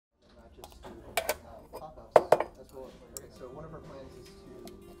Cool. Okay, so one of our plans is to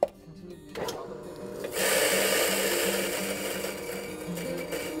continue to use the chocolate flavor.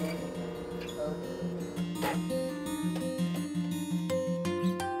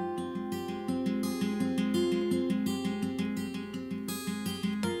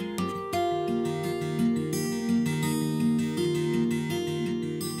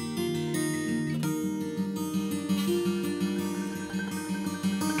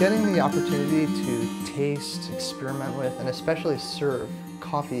 Getting the opportunity to taste, experiment with, and especially serve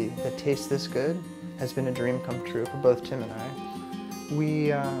coffee that tastes this good has been a dream come true for both Tim and I.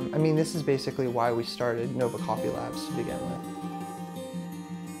 I mean, this is basically why we started Nova Coffee Labs to begin with.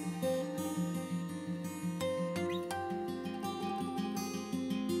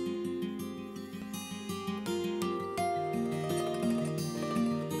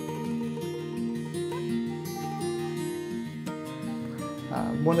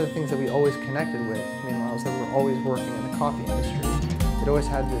 One of the things that we always connected with, meanwhile, is that we were always working in the coffee industry. It always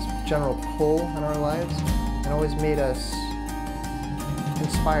had this general pull in our lives and always made us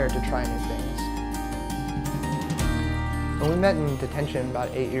inspired to try new things. When we met in detention about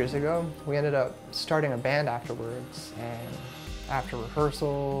 8 years ago, we ended up starting a band afterwards, and after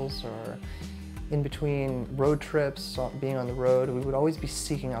rehearsals or in between road trips, being on the road, we would always be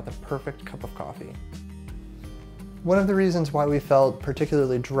seeking out the perfect cup of coffee. One of the reasons why we felt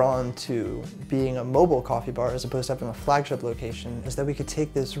particularly drawn to being a mobile coffee bar as opposed to having a flagship location is that we could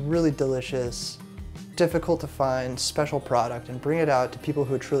take this really delicious, difficult to find, special product and bring it out to people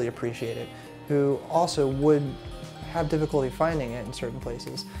who would truly appreciate it, who also would have difficulty finding it in certain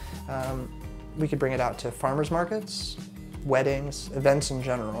places. We could bring it out to farmers markets, weddings, events in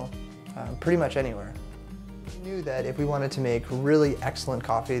general, pretty much anywhere. We knew that if we wanted to make really excellent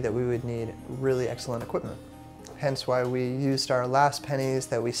coffee that we would need really excellent equipment. Hence why we used our last pennies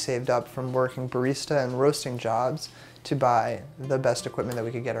that we saved up from working barista and roasting jobs to buy the best equipment that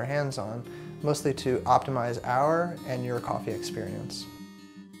we could get our hands on, mostly to optimize our and your coffee experience.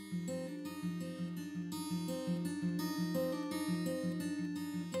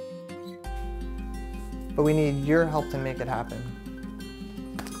 But we need your help to make it happen.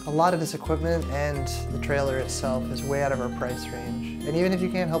 A lot of this equipment and the trailer itself is way out of our price range. And even if you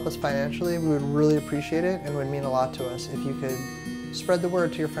can't help us financially, we would really appreciate it and it would mean a lot to us if you could spread the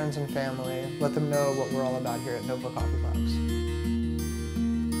word to your friends and family, let them know what we're all about here at Nova Coffee Labs.